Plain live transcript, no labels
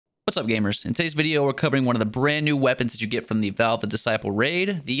What's up, gamers? In today's video, we're covering one of the brand new weapons that you get from the Valve the Disciple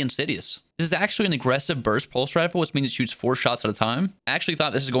raid, the Insidious. This is actually an aggressive burst pulse rifle, which means it shoots 4 shots at a time. I actually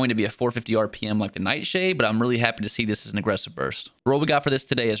thought this was going to be a 450 RPM like the Nightshade, but I'm really happy to see this as an aggressive burst. The roll we got for this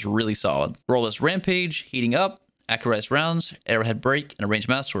today is really solid. The roll is Rampage, Heating Up, Accurized Rounds, Arrowhead Break, and a Ranged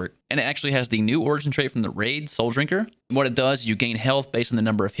Masterwork. And it actually has the new origin trait from the raid, Soul Drinker. And what it does is you gain health based on the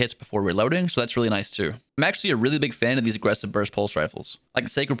number of hits before reloading, so that's really nice too. I'm actually a really big fan of these aggressive burst pulse rifles. Like the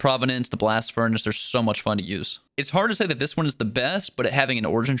Sacred Provenance, the Blast Furnace, they're so much fun to use. It's hard to say that this one is the best, but having an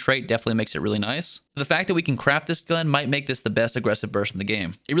origin trait definitely makes it really nice. The fact that we can craft this gun might make this the best aggressive burst in the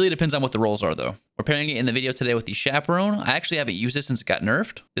game. It really depends on what the rolls are though. We're pairing it in the video today with the Chaperone. I actually haven't used this since it got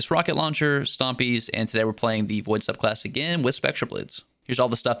nerfed. This rocket launcher, Stompies, and today we're playing the Void subclass again with Spectra Blades. Here's all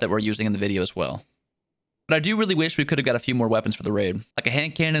the stuff that we're using in the video as well. But I do really wish we could have got a few more weapons for the raid. Like a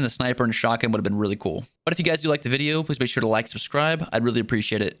hand cannon, a sniper, and a shotgun would have been really cool. But if you guys do like the video, please make sure to like, subscribe. I'd really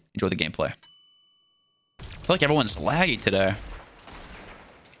appreciate it. Enjoy the gameplay. I feel like everyone's laggy today.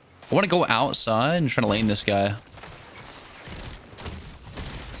 I want to go outside and try to lane this guy.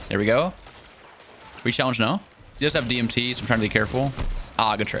 There we go. Re-challenge now. He does have DMT, so I'm trying to be careful.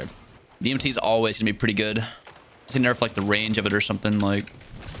 Ah, good trade. DMT is always going to be pretty good. I think nerf like the range of it or something. Like,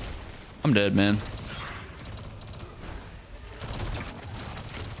 I'm dead, man.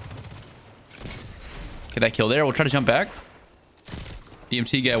 Get that kill there. We'll try to jump back.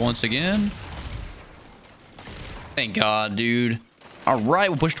 DMT guy once again. Thank God, dude. All right,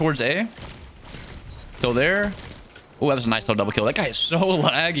 we'll push towards A. Kill there. Oh, that was a nice little double kill. That guy is so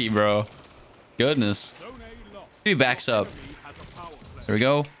laggy, bro. Goodness. He backs up. There we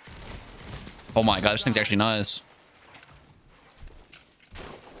go. Oh my God, this thing's actually nice.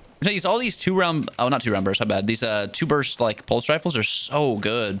 I'm telling you, all these 2-round, oh, not 2-round bursts, my bad. These 2-burst like pulse rifles are so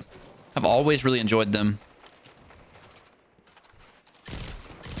good. I've always really enjoyed them.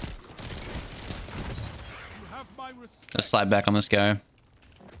 Let's slide back on this guy. I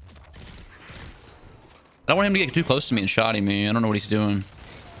don't want him to get too close to me and shotty me. I don't know what he's doing.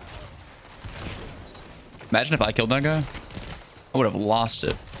 Imagine if I killed that guy. I would have lost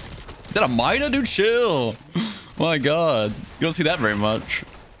it. Is that a Mida? Dude, chill. My God. You don't see that very much.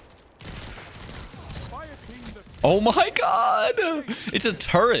 Oh my God. It's a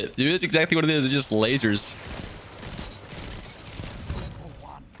turret, dude. That's exactly what it is. It's just lasers.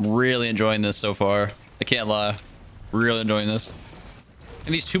 I'm really enjoying this so far. I can't lie. Really enjoying this.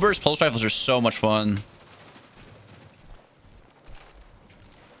 And these 2-burst pulse rifles are so much fun.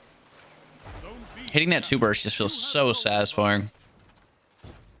 Hitting that 2-burst just feels so satisfying. I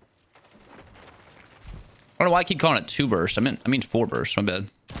don't know why I keep calling it 2-burst. I mean 4-burst. My bad.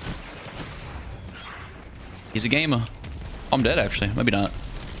 He's a gamer. Oh, I'm dead, actually. Maybe not.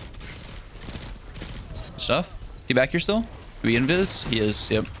 Stuff. Is he back here still? Are we invis? He is.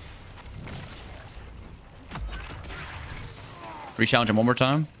 Yep. Re-challenge him one more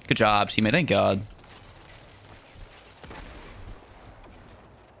time. Good job, teammate. Thank God.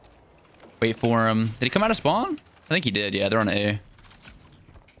 Wait for him. Did he come out of spawn? I think he did. Yeah, they're on A.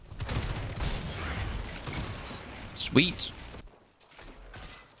 Sweet.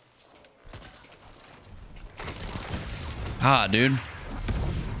 Ah, dude.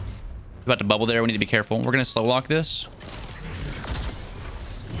 About to bubble there. We need to be careful. We're going to slow lock this.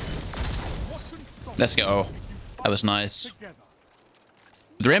 Let's go. That was nice.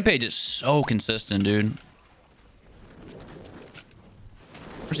 The Rampage is so consistent, dude.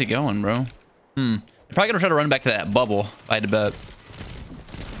 Where's he going, bro? They're probably going to try to run back to that bubble, if I had to bet.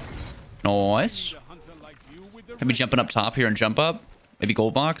 Nice. Maybe jumping up top here and jump up. Maybe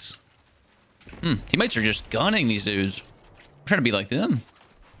gold box. Teammates are just gunning these dudes. I'm trying to be like them.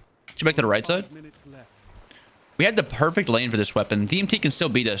 Get you back to the right side. We had the perfect lane for this weapon. DMT can still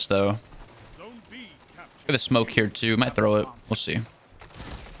beat us, though. We have a smoke here, too. Might throw it. We'll see.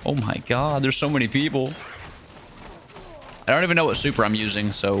 Oh, my God. There's so many people. I don't even know what super I'm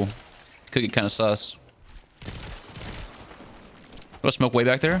using, so could get kind of sus. Go smoke way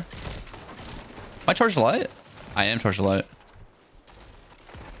back there. Am I charged light? I am charged light.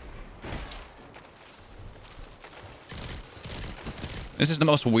 This is the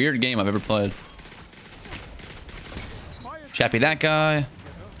most weird game I've ever played. Chappy that guy.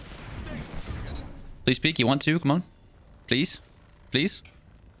 Please peek. You want to? Come on. Please. Please.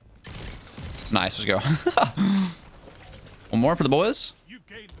 Nice. Let's go. One more for the boys.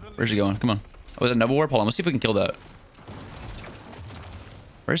 Where's he going? Come on. Oh, is that Nova Warp? Hold on. Let's see if we can kill that.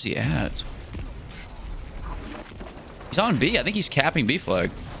 Where's he at? He's on B. I think he's capping B flag.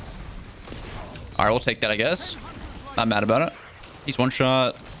 All right, we'll take that, I guess. Not mad about it. He's one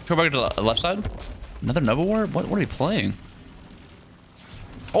shot. Go back to the left side. Another Nova Warp? What are we playing?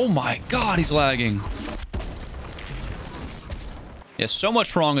 Oh my god, he's lagging. Yeah, so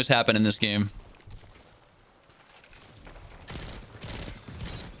much wrong has happened in this game.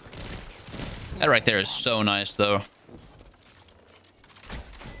 That right there is so nice, though.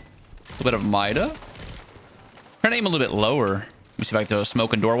 A little bit of Mida. Trying to aim a little bit lower. Let me see if I can throw a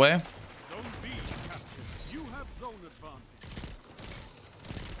smoke and doorway.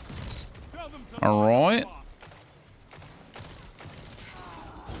 All right.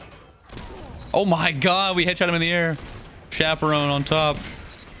 Oh my god, we headshot him in the air. Chaperone on top.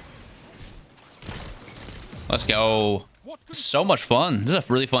 Let's go. So much fun. This is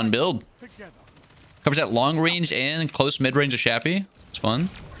a really fun build. Covers that long range and close mid range of Chappie. It's fun.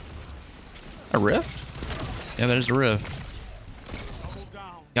 A rift? Yeah, that is a rift.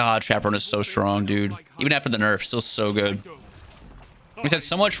 God, Chaperone is so strong, dude. Even after the nerf, still so good. We said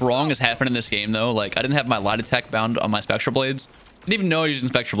so much wrong has happened in this game, though. Like, I didn't have my light attack bound on my Spectral Blades. Didn't even know I was using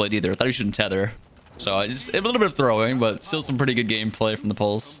Spectral Blade either. I thought I was using Tether. So I just, a little bit of throwing, but still some pretty good gameplay from the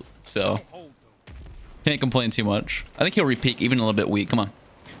Pulse. So, can't complain too much. I think he'll re-peek even a little bit weak. Come on.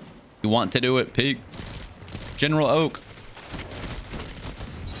 You want to do it, peek. General Oak.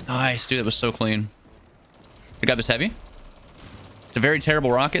 Nice, dude. That was so clean. I got this heavy. It's a very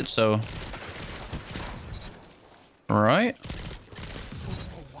terrible rocket, so... All right.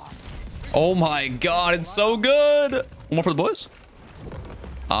 Oh my god, it's so good. One more for the boys.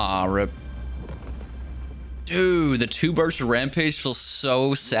 Ah, rip. Dude, the 2 bursts of Rampage feels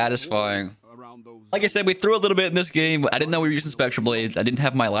so satisfying. Like I said, we threw a little bit in this game. I didn't know we were using Spectral Blades. I didn't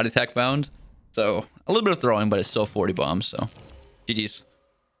have my light attack bound. So, a little bit of throwing, but it's still 40 bombs, so... GG's.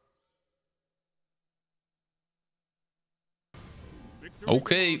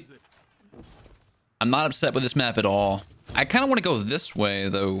 Okay. I'm not upset with this map at all. I kind of want to go this way,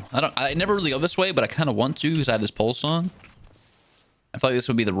 though. I never really go this way, but I kind of want to because I have this pulse on. I feel like this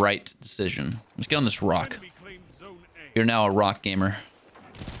would be the right decision. Let's get on this rock. You're now a rock gamer.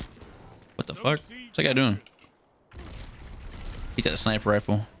 What the fuck? What's that guy doing? He's got a sniper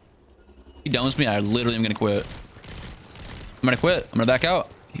rifle. He domes me. I literally am going to quit. I'm going to quit. I'm going to back out.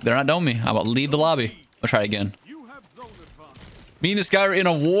 He better not dome me. I'm about to leave the lobby. I'll try it again. Me and this guy are in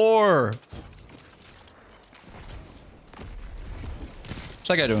a war. What's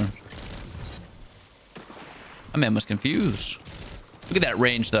that guy doing? My man was confused. Look at that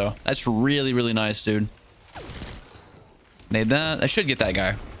range, though. That's really, really nice, dude. Made that. I should get that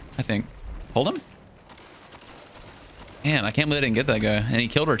guy, I think. Hold him? Damn, I can't believe I didn't get that guy. And he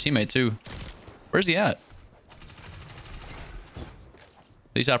killed our teammate, too. Where's he at?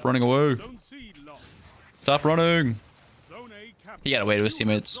 Please stop running away. Stop running. He got away to his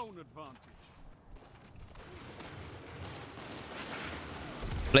teammates.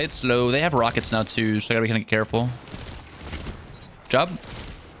 Play it slow. They have rockets now, too, so I gotta be kind of careful. Job.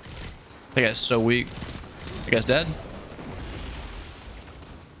 That guy's so weak. That guy's dead.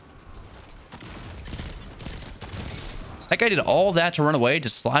 That guy did all that to run away, to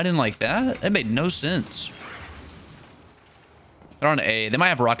slide in like that? That made no sense. They're on A. They might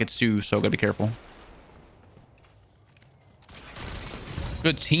have rockets too, so gotta be careful.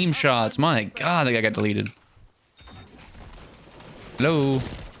 Good team shots. My god, that guy got deleted. Hello.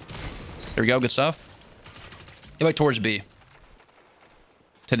 There we go. Good stuff. Get back towards B.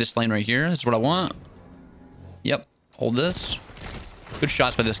 To this lane right here. This is what I want. Yep. Hold this. Good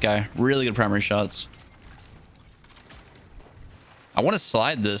shots by this guy. Really good primary shots. I want to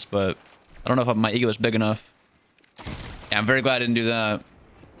slide this, but I don't know if my ego is big enough. Yeah, I'm very glad I didn't do that.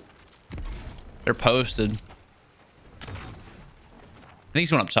 They're posted. I think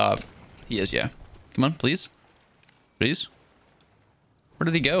he's going up top. He is, yeah. Come on, please. Please. Where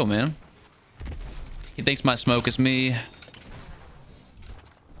did he go, man? He thinks my smoke is me.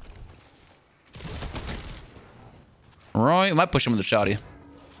 Right, I might push him with a shotty.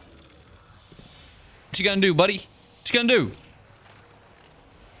 What you gonna do, buddy? What you gonna do?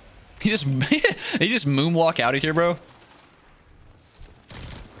 He just moonwalk out of here, bro.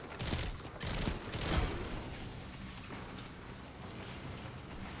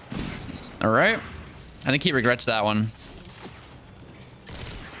 All right. I think he regrets that one.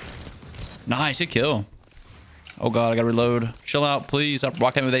 Nice, good kill. Oh god, I gotta reload. Chill out, please. Stop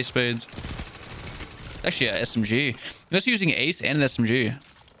walking with ace spades. Actually, a SMG. I'm just using ace and an SMG.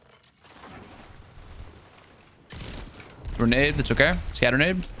 Grenade, that's okay. Scatter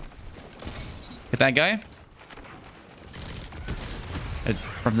nade. Hit that guy.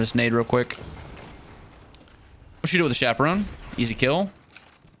 From this nade real quick. What should you do with the chaperone? Easy kill.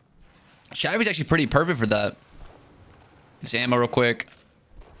 Chappie's actually pretty perfect for that. This ammo real quick.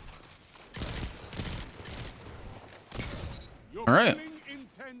 All right.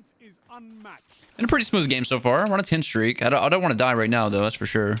 is unmatched. Been a pretty smooth game so far. We're on a 10 streak. I don't want to die right now, though. That's for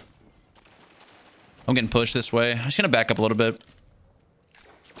sure. I'm getting pushed this way. I'm just going to back up a little bit.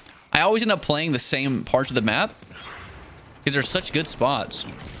 I always end up playing the same parts of the map because they're such good spots.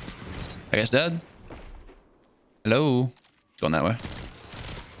 I guess dead. Hello. It's going that way.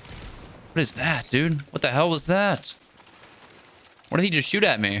 What is that, dude? What the hell was that? What did he just shoot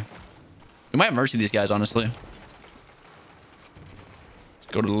at me? We might mercy these guys, honestly. Let's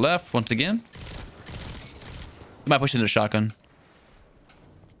go to the left once again. We might push into the shotgun.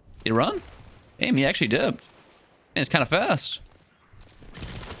 Did he run? Damn, he actually dipped. Man, it's kind of fast.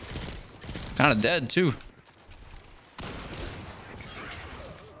 Kind of dead, too.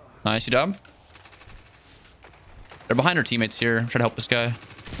 Nice job. They're behind our teammates here. I'm trying to help this guy.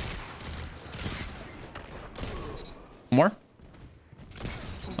 One more.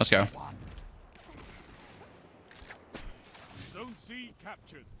 Let's go.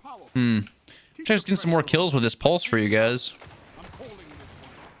 Try to get some more kills with this pulse for you guys.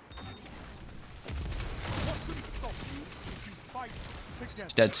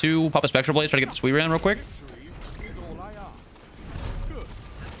 He's dead too. Pop a spectral blade. Try to get the sweet round real quick.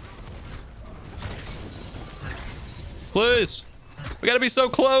 Please. We gotta be so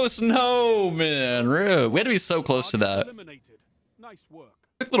close. No, man. Rude. We had to be so close to that.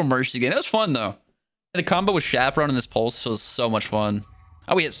 Quick little mercy game. That was fun, though. And the combo with Chaperone and this pulse was so much fun.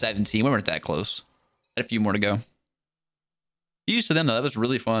 Oh, we hit 17. We weren't that close. Had a few more to go. Used to them, though. That was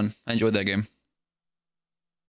really fun. I enjoyed that game.